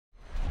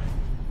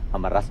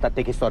আমার রাস্তা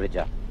থেকে সরে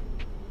যা।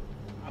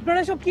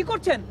 আপনারা সব কি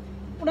করছেন?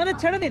 ওনাদের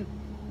ছেড়ে দিন,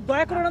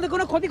 দয়া করে ওনাদের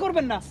কোনো ক্ষতি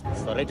করবেন না।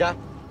 সরে যা,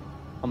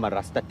 আমার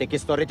রাস্তা থেকে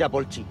সরে যা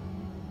বলছি।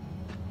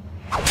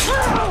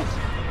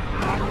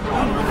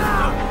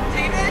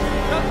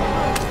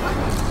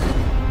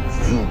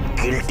 You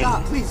guilty.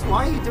 Stop, please.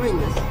 Why are you doing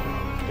this?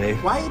 Dave.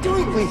 Why are you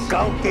doing this?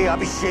 Guilty,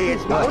 Abhishek.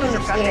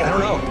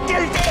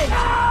 Guilty.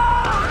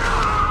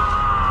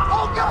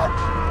 Oh, God!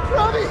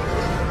 Robbie!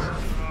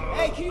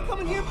 Hey, can you come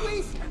in here,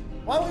 please?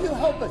 Why won't you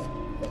help us?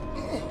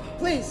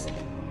 Please.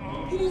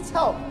 He needs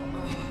help.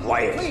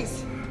 Quiet. Please.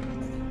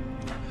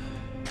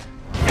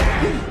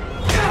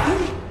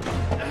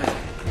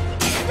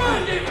 Run,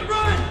 David,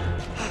 run!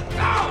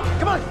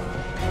 Come on.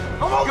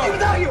 I'm okay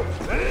without you.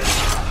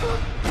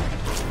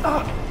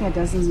 Yeah,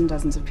 dozens and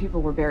dozens of people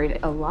were buried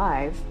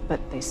alive, but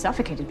they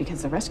suffocated because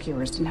the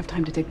rescuers didn't have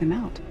time to dig them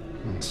out.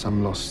 Some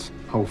lost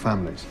whole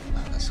families.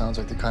 That sounds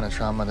like the kind of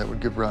trauma that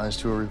would give rise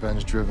to a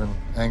revenge-driven,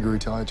 angry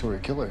retaliatory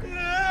killer.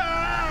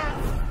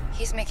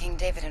 He's making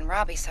David and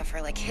Robbie suffer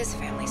like his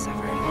family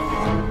suffered.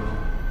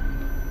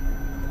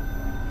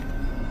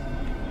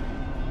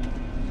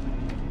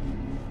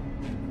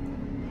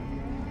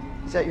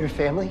 Is that your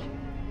family?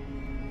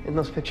 In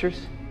those pictures?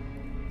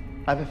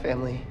 I have a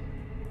family.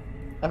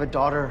 I have a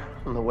daughter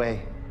on the way.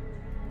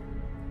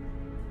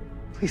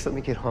 Please let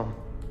me get home.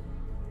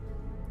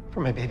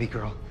 For my baby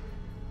girl.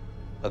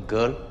 A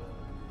girl?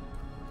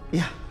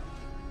 Yeah.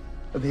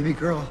 A baby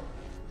girl.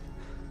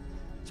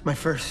 It's my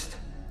first.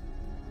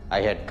 I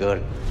had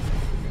girl.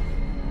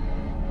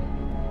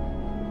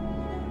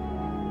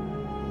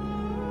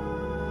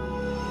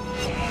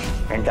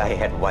 And I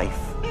had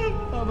wife.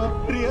 Mama,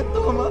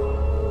 Priyatoma.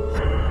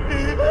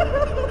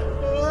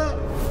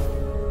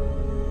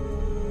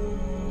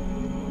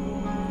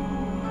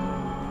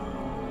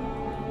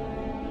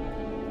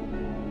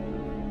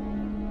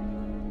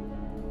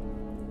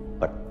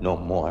 But no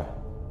more.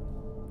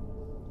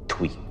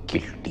 Tui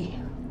guilty.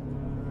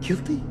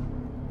 Guilty?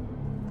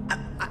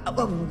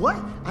 What?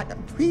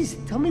 Please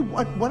tell me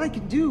what I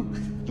can do.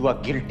 You are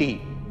guilty.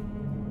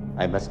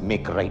 I must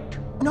make right.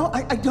 No,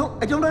 I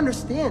don't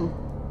understand.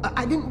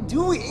 I didn't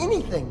do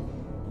anything.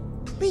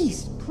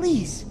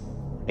 Please.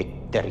 Ek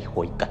teri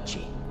hoi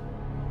kachi.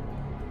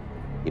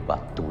 Iba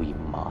tui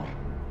mar.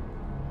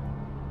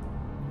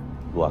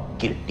 You are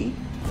guilty.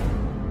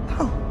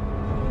 No.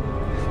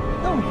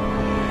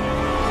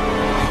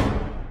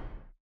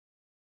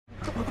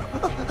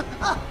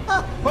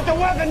 Put the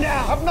weapon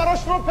down!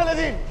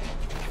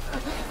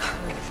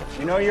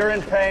 You know you're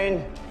in pain,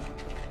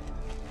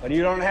 but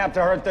you don't have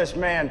to hurt this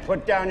man. Put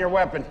down your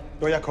weapon.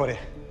 Doyakore,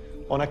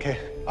 onake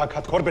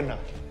aghat korben na.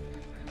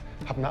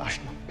 Apna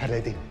ashna phele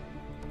din.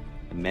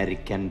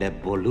 American de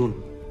bolun.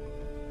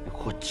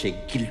 Hoche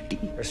guilty.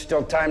 There's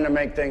still time to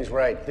make things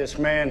right. This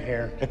man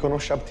here, Ekono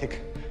shab thik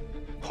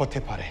hote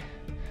pare.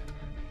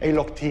 Ei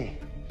lok thi.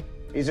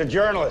 he's a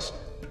journalist.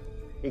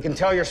 He can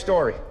tell your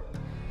story.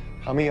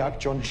 Ami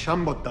ekjon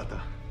samboddatta.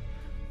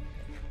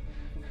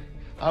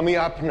 Ami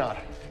apnar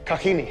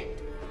kahini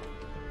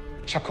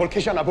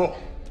shakolke janabo.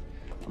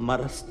 Amar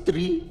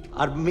stri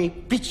ar me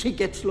piche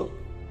gechlo.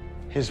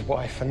 His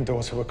wife and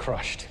daughter were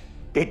crushed.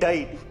 They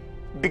died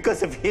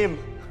because of him.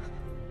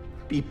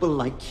 People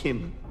like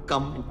him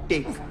come and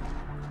take.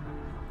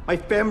 My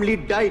family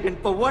died, and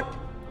for what?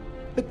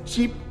 A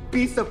cheap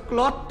piece of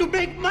cloth to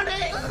make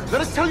money.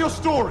 Let us tell your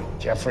story.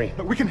 Jeffrey.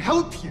 We can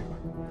help you.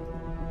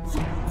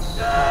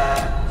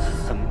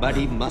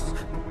 Somebody must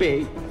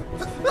pay.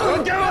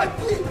 Don't do it!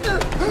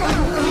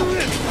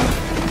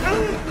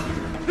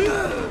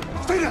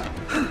 Stay there.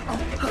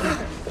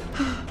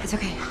 It's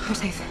okay. You're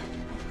safe.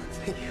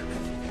 Thank you.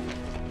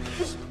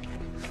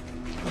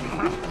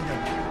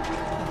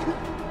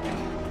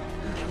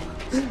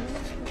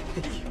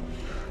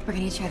 We're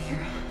gonna get you out of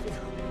here.